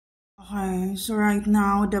Okay, so right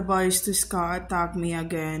now the boys to ska attack me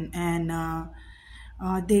again, and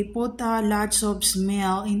they put lots of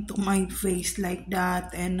smell into my face like that,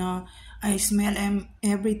 and I smell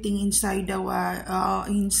everything inside the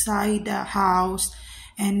house,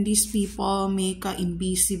 and these people make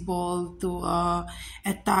invisible to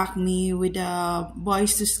attack me with the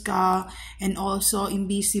boys to ska, and also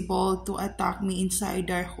invisible to attack me inside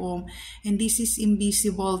their home. And this is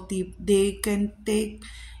invisible tip. They can take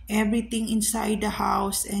everything inside the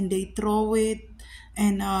house and they throw it,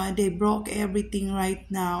 and they broke everything right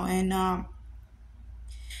now, and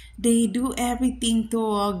they do everything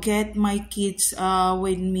to get my kids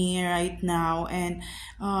with me right now, and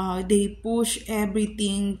they push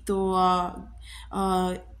everything to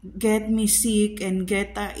uh, get me sick and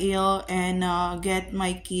get ill, and get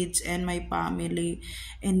my kids and my family.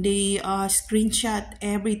 And they screenshot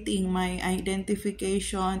everything, my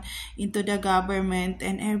identification into the government,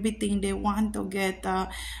 and everything they want to get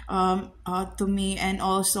to me, and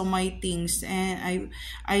also my things. And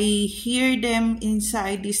I hear them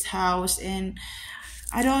inside this house, and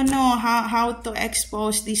I don't know how to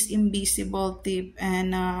expose this invisible tip.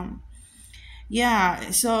 And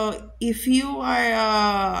yeah, so if you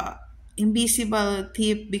are invisible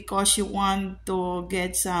tip because you want to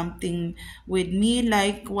get something with me,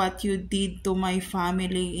 like what you did to my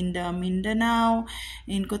family in the Mindanao,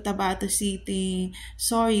 in Cotabato City,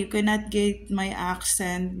 sorry, you cannot get my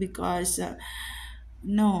accent because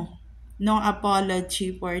no, no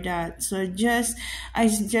apology for that. So I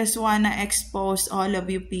just wanna expose all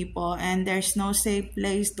of you people, and there's no safe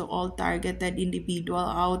place to all targeted individual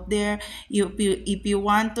out there. If you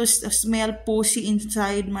want to smell pussy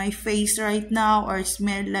inside my face right now, or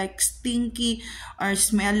smell like Stinky, or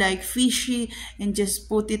smell like fishy, and just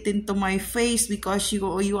put it into my face because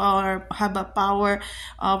you are have a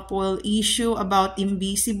powerful issue about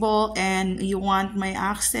invisible, and you want my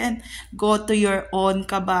accent, go to your own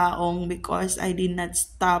kabaong, because I did not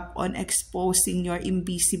stop on exposing your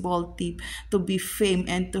invisible tip to be famed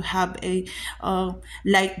and to have a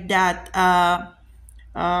like that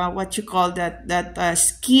what you call that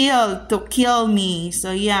skill to kill me.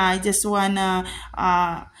 So yeah, I just wanna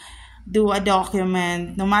do a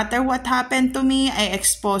document. No matter what happened to me, I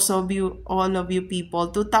expose all of you people.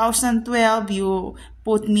 2012, you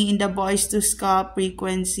put me in the Boys to Ska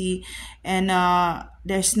frequency, and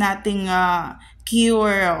there's nothing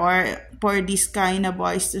cure or for this kind of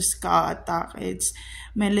Boys to Ska attack. It's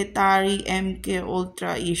military MK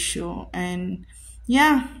Ultra issue. And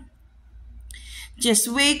yeah, just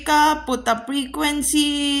wake up, put a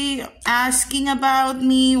frequency, asking about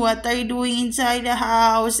me, what are you doing inside the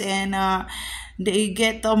house, and they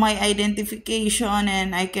get all my identification,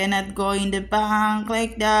 and I cannot go in the bank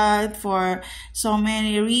like that for so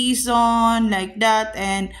many reasons like that,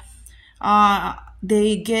 and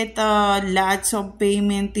they get lots of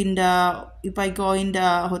payment in the, if I go in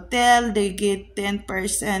the hotel, they get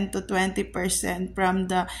 10% to 20% from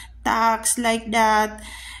the tax like that.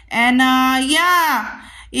 And yeah,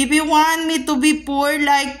 if you want me to be poor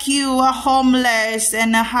like you, a homeless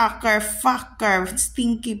and a hacker, fucker,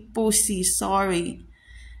 stinky pussy, sorry.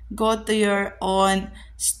 Go to your own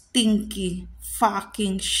stinky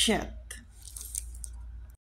fucking shit.